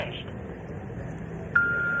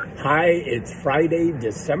Hi, it's Friday,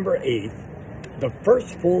 December 8th, the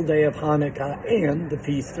first full day of Hanukkah and the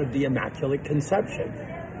Feast of the Immaculate Conception.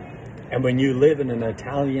 And when you live in an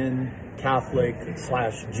Italian, Catholic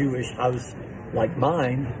 / Jewish house like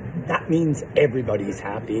mine, that means everybody's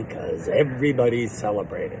happy because everybody's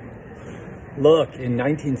celebrating. Look, in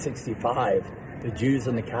 1965, the Jews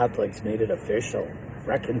and the Catholics made it official.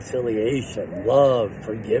 Reconciliation, love,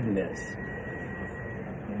 forgiveness.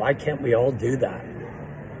 Why can't we all do that?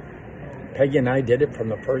 Peggy and I did it from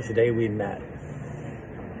the first day we met.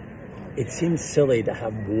 It seems silly to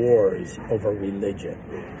have wars over religion,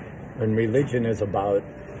 when religion is about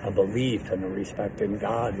a belief and a respect in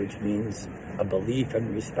God, which means a belief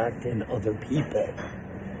and respect in other people.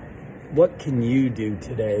 What can you do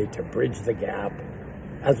today to bridge the gap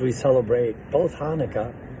as we celebrate both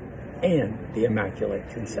Hanukkah and the Immaculate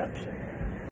Conception?